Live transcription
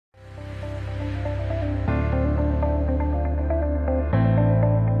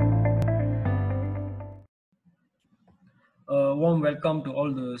warm welcome to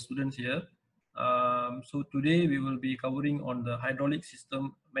all the students here. So today we will be covering on the hydraulic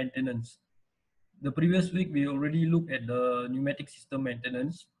system maintenance. The previous week we already looked at the pneumatic system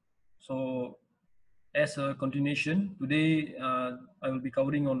maintenance. So as a continuation, today I will be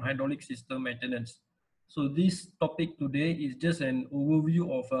covering on hydraulic system maintenance. So this topic today is just an overview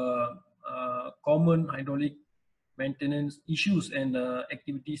of common hydraulic maintenance issues and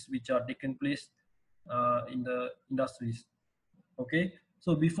activities which are taken place in the industries. Okay,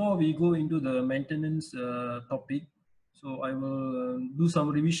 so before we go into the maintenance topic, so I will do some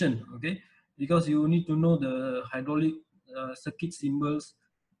revision, okay, because you need to know the hydraulic circuit symbols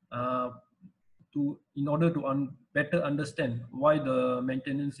uh, in order to better understand why the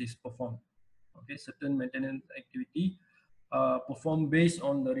maintenance is performed. Okay, certain maintenance activity performed based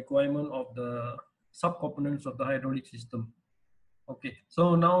on the requirement of the subcomponents of the hydraulic system. Okay,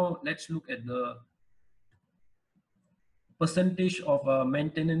 so now let's look at the percentage of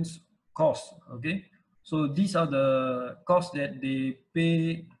maintenance cost. Okay, so these are the costs that they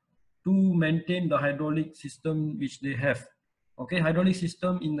pay to maintain the hydraulic system which they have. Okay, hydraulic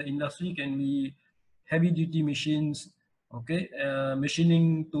system in the industry can be heavy duty machines, okay,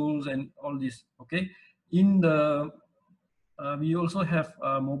 machining tools and all this. Okay, in the we also have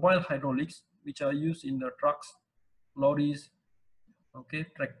mobile hydraulics which are used in the trucks, lorries, okay,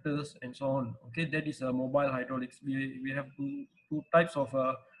 tractors and so on. Okay, that is a mobile hydraulics. We have two types of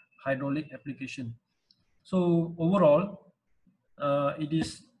hydraulic application. So overall, it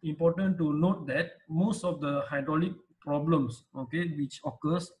is important to note that most of the hydraulic problems, okay, which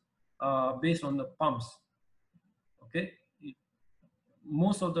occurs based on the pumps. Okay,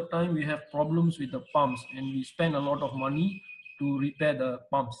 most of the time we have problems with the pumps and we spend a lot of money to repair the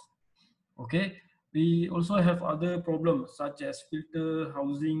pumps. Okay, we also have other problems such as filter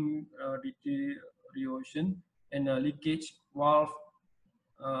housing deterioration and leakage, valve,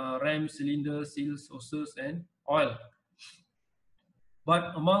 ram, cylinder, seals, hoses, and oil.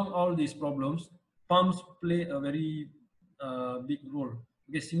 But among all these problems, pumps play a very big role.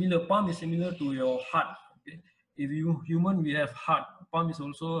 Okay, similar pump is similar to your heart. Okay, if you human we have heart, pump is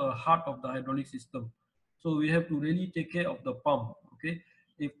also a heart of the hydraulic system. So we have to really take care of the pump. Okay,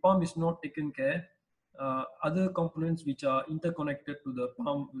 if pump is not taken care, other components which are interconnected to the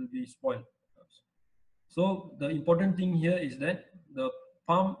pump will be spoiled. So the important thing here is that the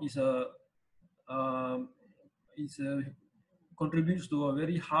pump is um, a contributes to a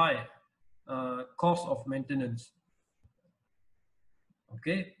very high cost of maintenance.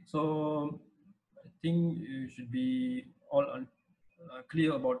 Okay, so I think you should be all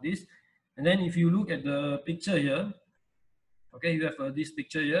clear about this. And then if you look at the picture here, okay, you have this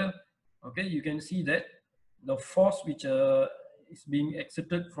picture here. Okay, you can see that the force which is being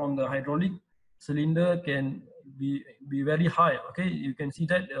exerted from the hydraulic cylinder can be very high. Okay, you can see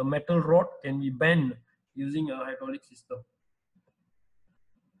that a metal rod can be bent using a hydraulic system.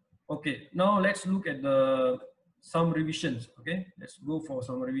 Okay, now let's look at some revisions. Okay, let's go for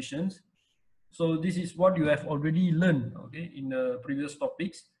some revisions. So this is what you have already learned. Okay, in the previous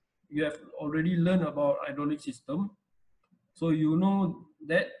topics, you have already learned about hydraulic system. So you know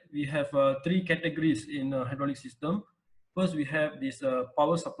that we have three categories in a hydraulic system. First, we have this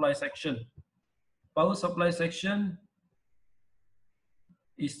power supply section. Power supply section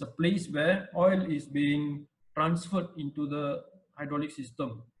is the place where oil is being transferred into the hydraulic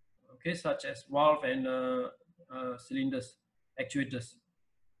system, okay, such as valve and cylinders, actuators.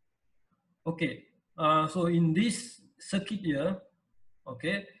 Okay, so in this circuit here,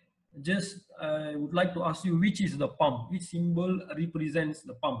 okay, just I would like to ask you which is the pump, which symbol represents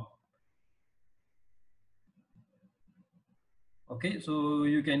the pump. Okay, so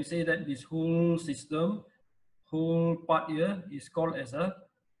you can say that this whole system, whole part here is called as a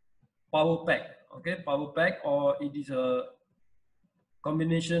power pack. Okay, power pack, or it is a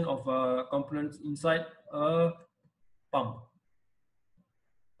combination of components inside a pump.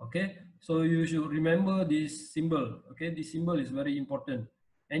 Okay, so you should remember this symbol. Okay, this symbol is very important.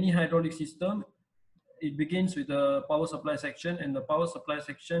 Any hydraulic system, it begins with the power supply section, and the power supply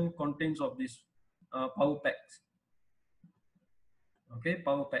section contains of this power packs. Okay,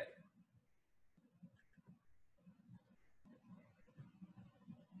 power pack.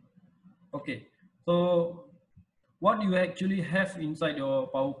 Okay, so what you actually have inside your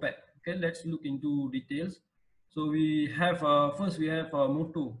power pack? Okay, let's look into details. So we have first we have a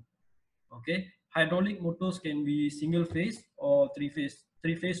motor. Okay, hydraulic motors can be single phase or three phase.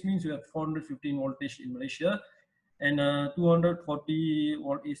 Three phase means you have 415 voltage in Malaysia, and 240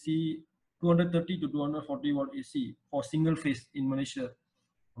 volt AC, 230 to 240 volt AC for single phase in Malaysia.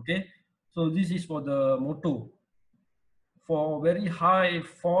 Okay, so this is for the motor. for very high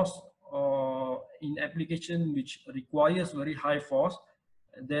force in application which requires very high force,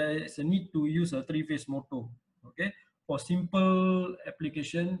 there is a need to use a three-phase motor. Okay, for simple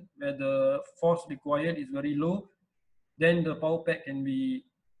application where the force required is very low, then the power pack can be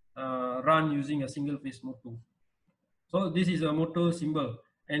run using a single-phase motor. So this is a motor symbol,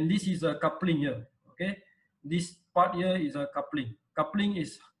 and this is a coupling here. Okay, this part here is a coupling. Coupling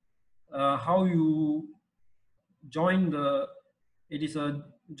is how you join the, it is a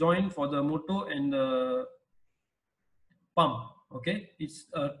join for the motor and the pump. Okay, it's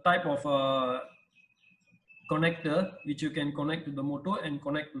a type of connector which you can connect to the motor and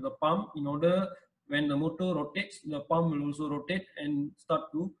connect to the pump, in order when the motor rotates, the pump will also rotate and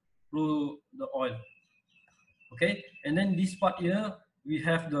start to flow the oil. Okay, and then this part here we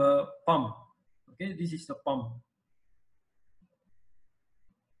have the pump. Okay, this is the pump.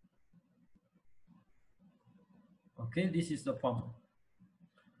 Okay, this is the pump.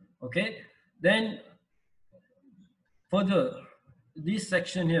 Okay, then further, this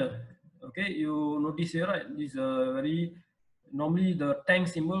section here, okay, you notice here, right? This is a very, normally the tank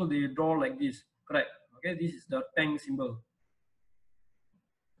symbol they draw like this, correct? Okay, this is the tank symbol.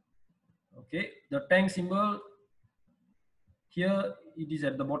 Okay, the tank symbol here, it is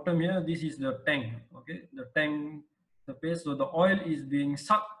at the bottom here. This is the tank. Okay, the tank surface. So the oil is being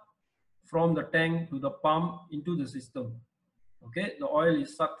sucked from the tank to the pump into the system. Okay, the oil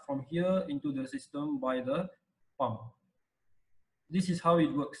is sucked from here into the system by the pump. This is how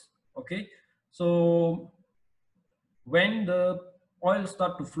it works. Okay, so when the oil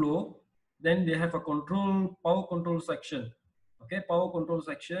start to flow, then they have a power control section. Okay, power control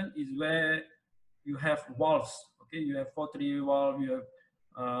section is where you have valves. Okay, you have 4 3-way valve, you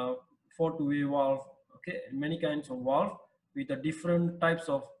have 4 2-way valve. Okay, many kinds of valve with the different types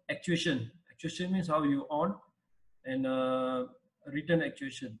of actuation. Actuation means how you on, and return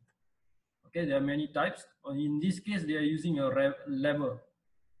actuation. Okay, there are many types. In this case, they are using a lever.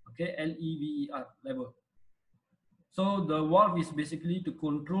 Okay, lever, lever. So the valve is basically to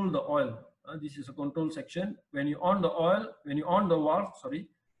control the oil. This is a control section. When you on the oil, when you on the valve, sorry,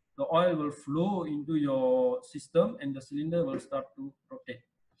 the oil will flow into your system and the cylinder will start to rotate.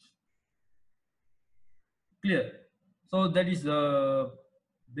 Clear? So that is the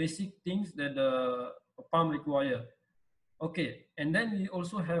basic things that the pump require. Okay, and then we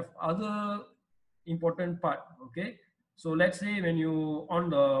also have other important part. Okay, so let's say when you on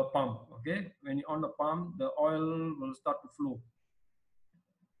the pump, okay, when you on the pump, the oil will start to flow.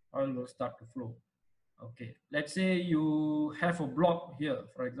 Oil will start to flow. Okay, let's say you have a block here,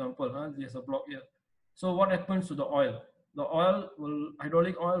 for example, there's a block here. So what happens to the oil? The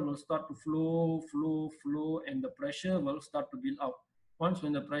hydraulic oil will start to flow, and the pressure will start to build up. Once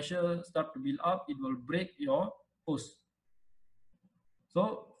when the pressure start to build up, it will break your hose.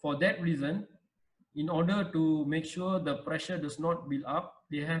 So for that reason, in order to make sure the pressure does not build up,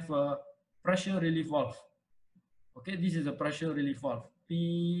 they have a pressure relief valve. Okay, this is a pressure relief valve.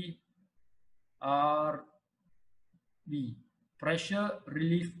 PRV, pressure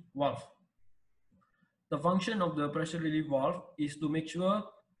relief valve. The function of the pressure relief valve is to make sure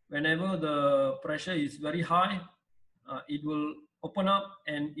whenever the pressure is very high, it will open up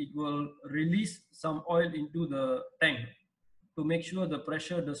and it will release some oil into the tank to make sure the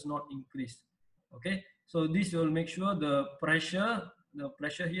pressure does not increase. Okay, so this will make sure the pressure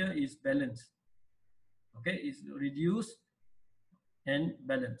here is balanced. Okay, is reduced and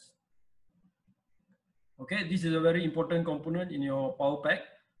balanced. Okay, this is a very important component in your power pack.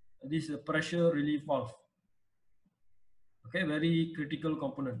 This is a pressure relief valve. Okay, very critical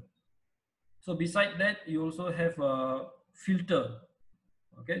component. So beside that, you also have a filter.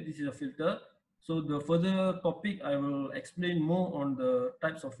 Okay, this is a filter. So the further topic, I will explain more on the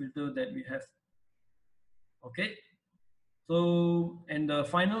types of filter that we have. Okay, so and the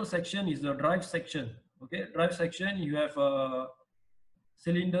final section is the drive section. Okay, drive section, you have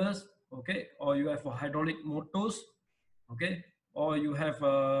cylinders, okay, or you have hydraulic motors, okay, or you have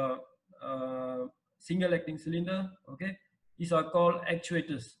a single acting cylinder. Okay, these are called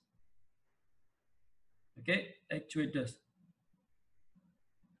actuators. Okay, actuators.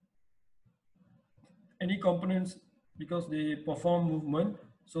 Any components, because they perform movement,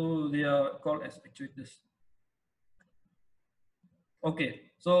 so they are called as actuators. Okay,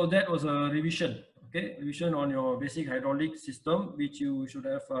 so that was a revision. Okay, revision on your basic hydraulic system, which you should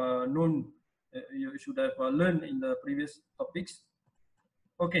have known, you should have learned in the previous topics.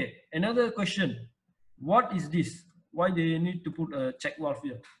 Okay, another question. What is this? Why they need to put a check valve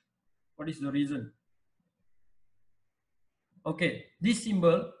here? What is the reason? Okay, this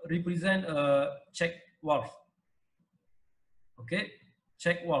symbol represents a check valve. Okay,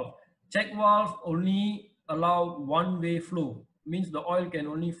 check valve. Check valve only allow one-way flow, means the oil can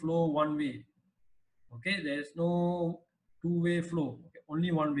only flow one way. Okay, there is no two-way flow, okay,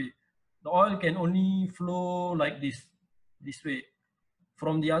 only one way. The oil can only flow like this way.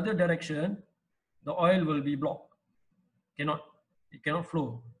 From the other direction, the oil will be blocked. It cannot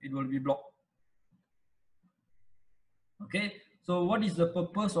flow. It will be blocked. Okay, so what is the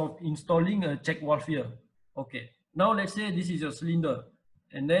purpose of installing a check valve here? Okay, now let's say this is your cylinder,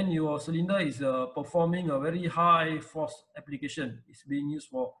 and then your cylinder is performing a very high force application. It's being used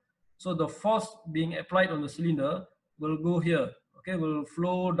for, so the force being applied on the cylinder will go here. Okay, will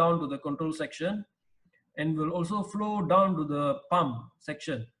flow down to the control section, and will also flow down to the pump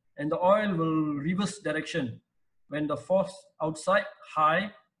section, and the oil will reverse direction. When the force outside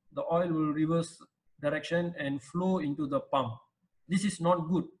high, the oil will reverse direction and flow into the pump. This is not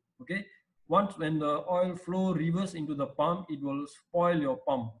good. Okay, once when the oil flow reverse into the pump, it will spoil your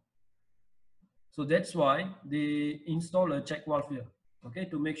pump. So that's why they install a check valve here, okay,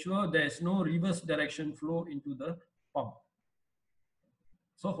 to make sure there is no reverse direction flow into the pump.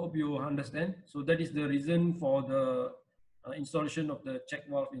 So hope you understand. So that is the reason for the installation of the check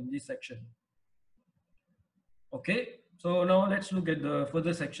valve in this section. Okay, so now let's look at the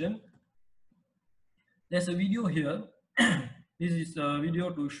further section. There's a video here. This is a video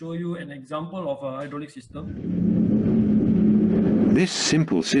to show you an example of a hydraulic system. This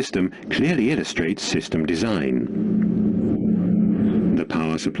simple system clearly illustrates system design. The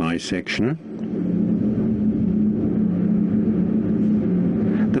power supply section,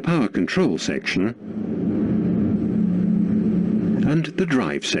 the power control section, and the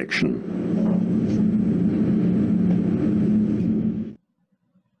drive section.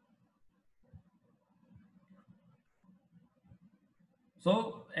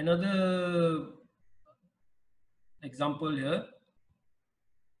 So another example here.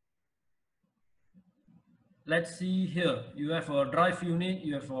 Let's see here. You have a drive unit,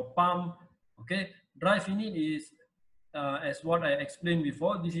 you have a pump. Okay, drive unit is as what I explained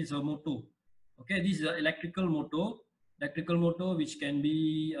before. This is a motor. Okay, this is an electrical motor. Electrical motor which can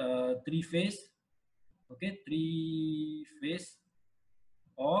be 3-phase. Okay, 3-phase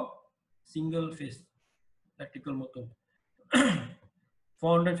or single phase electrical motor.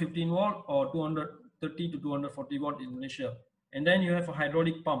 415 volt or 230 to 240 volt in Indonesia. And then you have a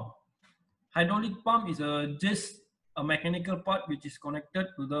hydraulic pump. Hydraulic pump is just a mechanical part which is connected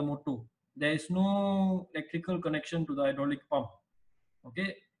to the motor. There is no electrical connection to the hydraulic pump.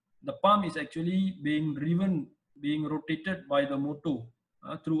 Okay, the pump is actually being driven, being rotated by the motor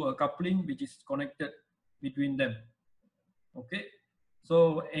through a coupling which is connected between them. Okay,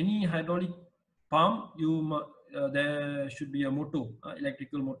 so any hydraulic pump, there should be a motor,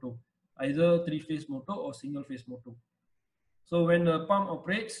 electrical motor, either 3-phase motor or single-phase motor. So when the pump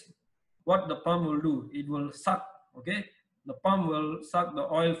operates, what the pump will do, it will suck. Okay, the pump will suck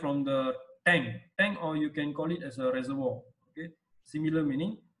the oil from the tank, or you can call it as a reservoir. Okay, similar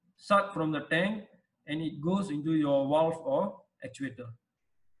meaning, suck from the tank and it goes into your valve or actuator.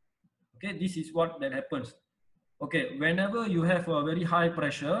 Okay, this is what that happens. Okay, whenever you have a very high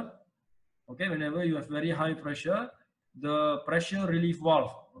pressure, okay, whenever you have very high pressure, the pressure relief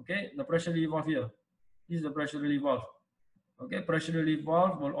valve, okay, the pressure relief valve here, this is the pressure relief valve. Okay, pressure relief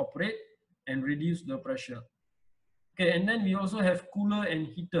valve will operate and reduce the pressure. Okay, and then we also have cooler and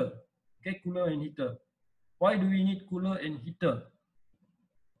heater. Okay, cooler and heater. Why do we need cooler and heater?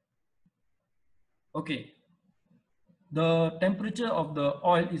 Okay, the temperature of the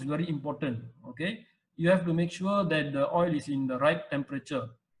oil is very important. Okay, you have to make sure that the oil is in the right temperature.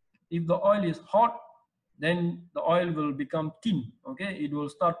 If the oil is hot, then the oil will become thin. Okay, it will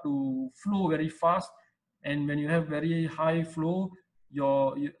start to flow very fast, and when you have very high flow,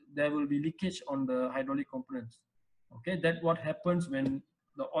 there will be leakage on the hydraulic components. Okay, that's what happens when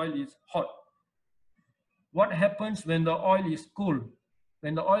the oil is hot. What happens when the oil is cold?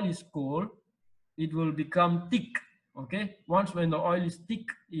 When the oil is cold, it will become thick. Okay, once when the oil is thick,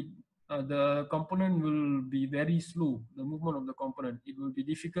 the component will be very slow, the movement of the component. It will be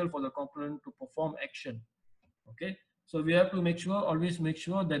difficult for the component to perform action. Okay, so we have to always make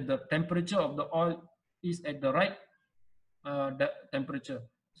sure that the temperature of the oil is at the right temperature.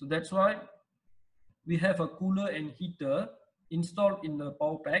 So that's why we have a cooler and heater installed in the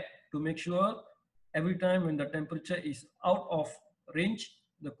power pack to make sure every time when the temperature is out of range,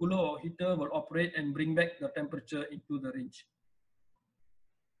 the cooler or heater will operate and bring back the temperature into the range.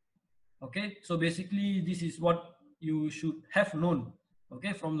 Okay, so basically this is what you should have known,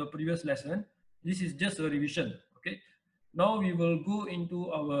 okay, from the previous lesson. This is just a revision. Okay, now we will go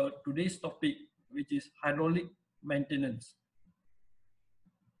into our today's topic, which is hydraulic maintenance.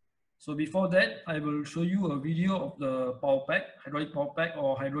 So before that, I will show you a video of the power pack, hydraulic power pack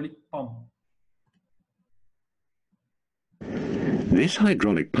or hydraulic pump. This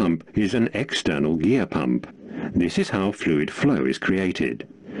hydraulic pump is an external gear pump. This is how fluid flow is created.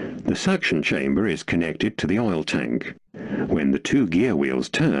 The suction chamber is connected to the oil tank. When the two gear wheels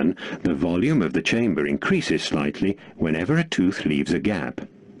turn, the volume of the chamber increases slightly whenever a tooth leaves a gap.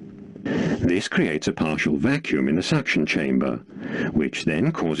 This creates a partial vacuum in the suction chamber, which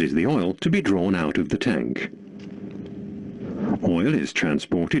then causes the oil to be drawn out of the tank. Oil is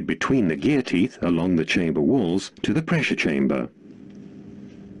transported between the gear teeth along the chamber walls to the pressure chamber.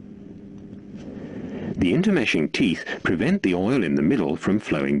 The intermeshing teeth prevent the oil in the middle from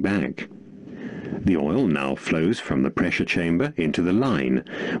flowing back. The oil now flows from the pressure chamber into the line,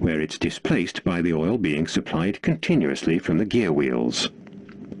 where it's displaced by the oil being supplied continuously from the gear wheels.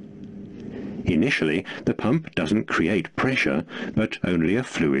 Initially, the pump doesn't create pressure, but only a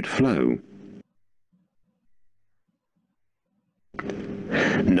fluid flow.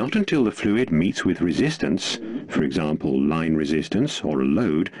 Not until the fluid meets with resistance, for example line resistance or a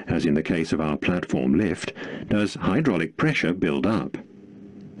load, as in the case of our platform lift, does hydraulic pressure build up.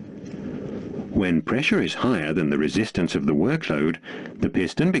 When pressure is higher than the resistance of the workload, the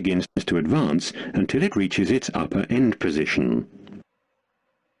piston begins to advance until it reaches its upper end position.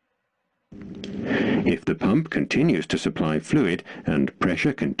 If the pump continues to supply fluid and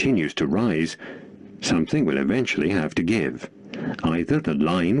pressure continues to rise, something will eventually have to give. Either the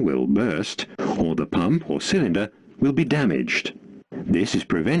line will burst, or the pump or cylinder will be damaged. This is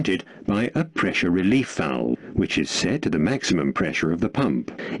prevented by a pressure relief valve, which is set to the maximum pressure of the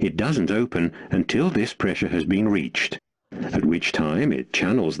pump. It doesn't open until this pressure has been reached, at which time it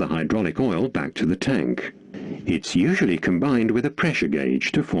channels the hydraulic oil back to the tank. It's usually combined with a pressure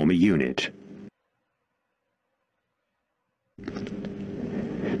gauge to form a unit.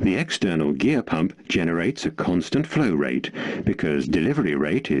 The external gear pump generates a constant flow rate because delivery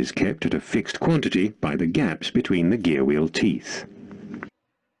rate is kept at a fixed quantity by the gaps between the gear wheel teeth.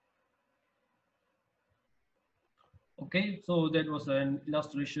 Okay, so that was an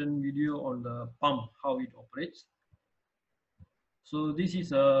illustration video on the pump, how it operates. So this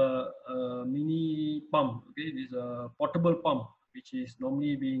is a mini pump, okay, this is a portable pump, which is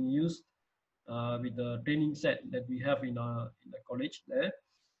normally being used with the training set that we have in the college there.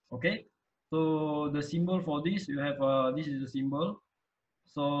 Okay, so the symbol for this, you have this is the symbol.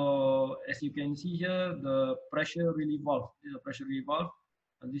 So as you can see here, the pressure relief valve, this is a pressure relief valve,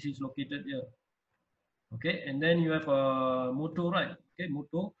 and this is located here. Okay, and then you have a motor, right? Okay,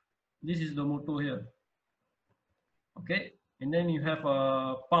 motor, this is the motor here. Okay, and then you have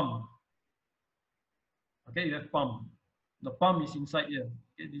a pump. Okay, you have pump. The pump is inside here.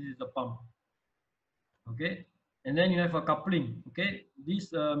 Okay, this is the pump. Okay, and then you have a coupling. Okay,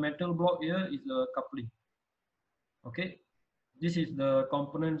 this metal block here is a coupling. Okay, this is the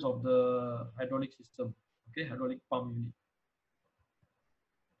components of the hydraulic system. Okay, hydraulic pump unit.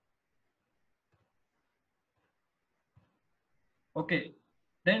 Okay,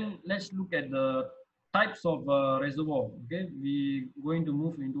 then let's look at the types of reservoir. Okay, we're going to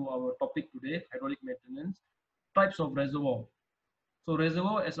move into our topic today, hydraulic maintenance. Types of reservoir. So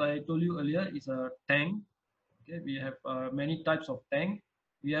reservoir, as I told you earlier, is a tank. Okay, we have many types of tank.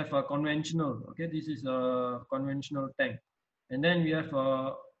 We have a conventional. Okay, this is a conventional tank, and then we have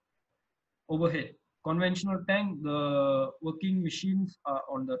overhead. Conventional tank, the working machines are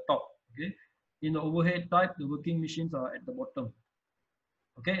on the top. Okay, in the overhead type, the working machines are at the bottom.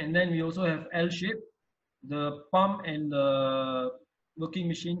 Okay, and then we also have L shape. The pump and the working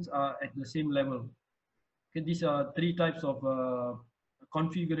machines are at the same level. Okay, these are three types of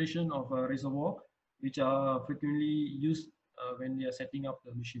configuration of a reservoir, which are frequently used when we are setting up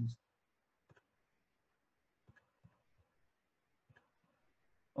the machines.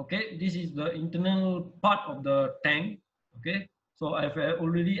 Okay, this is the internal part of the tank. Okay, so I've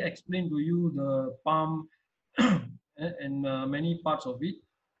already explained to you the pump and many parts of it.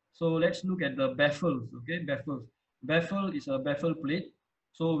 So let's look at the baffles. Okay, baffles. Baffle is a baffle plate.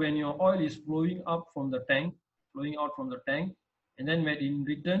 So when your oil is flowing up from the tank, flowing out from the tank, and then when it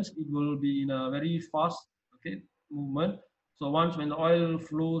returns, it will be in a very fast, okay, movement. So once when the oil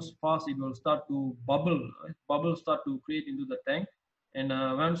flows fast, it will start to bubble. Right? Bubbles start to create into the tank, and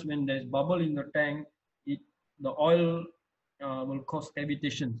once when there's bubble in the tank, the oil will cause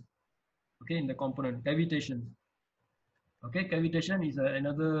cavitation. Okay, in the component cavitation. Okay, cavitation is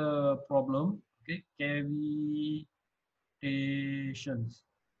another problem. Okay, cavitations.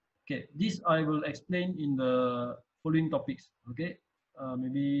 Okay, this I will explain in the following topics. Okay,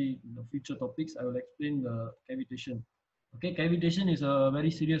 maybe in the future topics I will explain the cavitation. Okay, cavitation is a very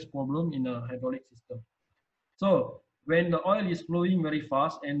serious problem in a hydraulic system. So when the oil is flowing very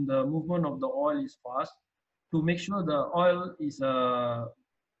fast and the movement of the oil is fast, to make sure the oil is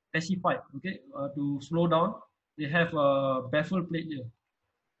pacified, okay, to slow down, they have a baffle plate here.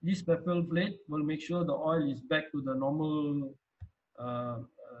 This baffle plate will make sure the oil is back to the normal.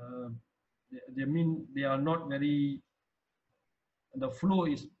 They mean they are not very. The flow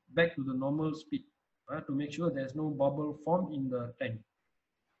is back to the normal speed to make sure there's no bubble formed in the tank.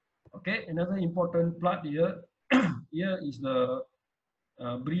 Okay, another important part here here is the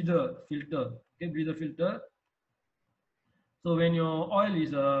breather filter. Okay, breather filter. So when your oil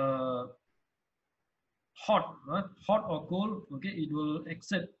is hot or cold, okay, it will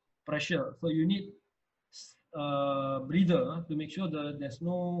accept pressure. So you need breather to make sure that there's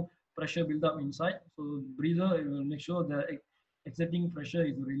no pressure build up inside. So breather, it will make sure the accepting pressure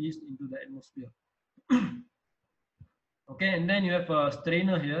is released into the atmosphere. Okay, and then you have a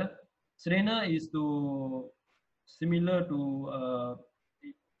strainer here. Strainer is similar to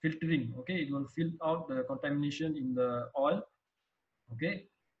filtering. Okay, it will filter out the contamination in the oil. Okay,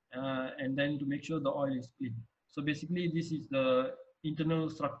 and then to make sure the oil is clean. So basically, this is the internal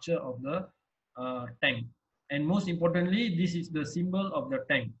structure of the tank. And most importantly, this is the symbol of the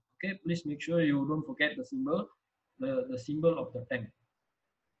tank. Okay, please make sure you don't forget the symbol, the symbol of the tank.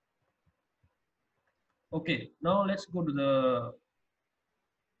 Okay, now let's go to the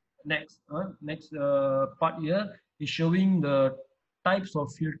next part here is showing the types of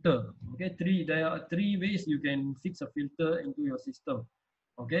filter. Okay, there are three ways you can fix a filter into your system.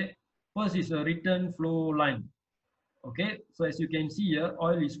 Okay, first is a return flow line. Okay, so as you can see here,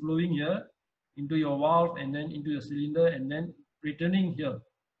 oil is flowing here into your valve and then into the cylinder and then returning here.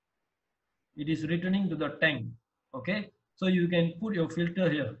 It is returning to the tank. Okay, so you can put your filter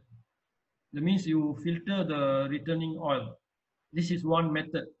here. That means you filter the returning oil. This is one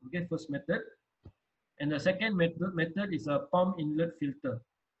method. Okay, first method. And the second method is a pump inlet filter.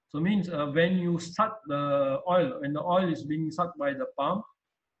 So means when you suck the oil, when the oil is being sucked by the pump,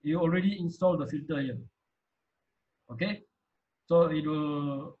 you already install the filter here. Okay, so it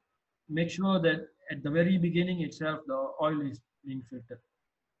will make sure that at the very beginning itself, the oil is being filtered.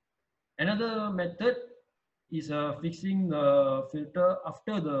 Another method is fixing the filter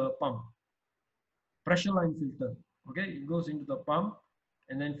after the pump. Pressure line filter. Okay, it goes into the pump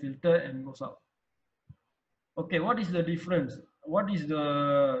and then filter and goes out. Okay, what is the difference? What is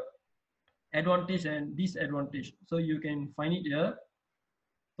the advantage and disadvantage? So you can find it here.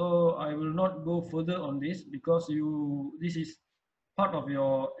 So I will not go further on this because this is part of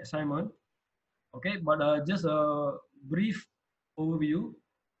your assignment. Okay, but just a brief overview.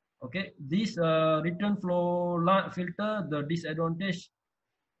 Okay, this return flow filter, the disadvantage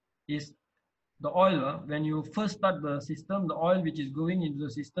is the oil. When you first start the system, the oil which is going into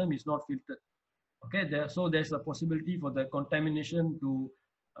the system is not filtered. Okay, so there's a possibility for the contamination to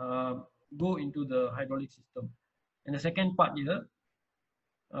go into the hydraulic system. And the second part here,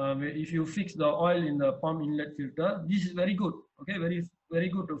 if you fix the oil in the pump inlet filter, this is very good. Okay, very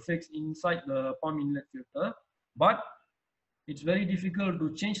good to fix inside the pump inlet filter, but it's very difficult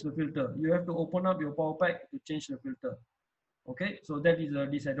to change the filter. You have to open up your power pack to change the filter. Okay, so that is a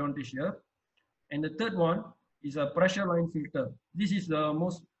disadvantage here. And the third one is a pressure line filter. This is the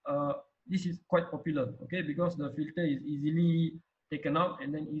most, this is quite popular, okay, because the filter is easily taken out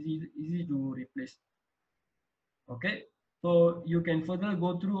and then easy to replace. Okay, so you can further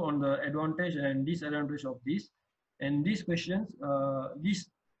go through on the advantage and disadvantage of this. And these questions, this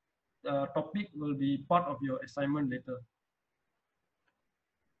topic will be part of your assignment later.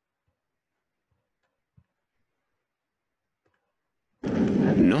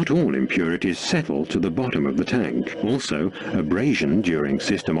 Not all impurities settle to the bottom of the tank. Also, abrasion during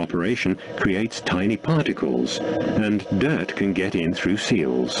system operation creates tiny particles, and dirt can get in through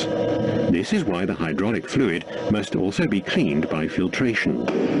seals. This is why the hydraulic fluid must also be cleaned by filtration.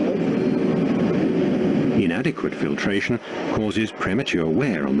 Inadequate filtration causes premature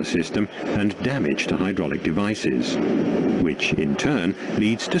wear on the system and damage to hydraulic devices, which in turn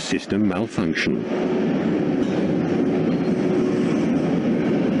leads to system malfunction.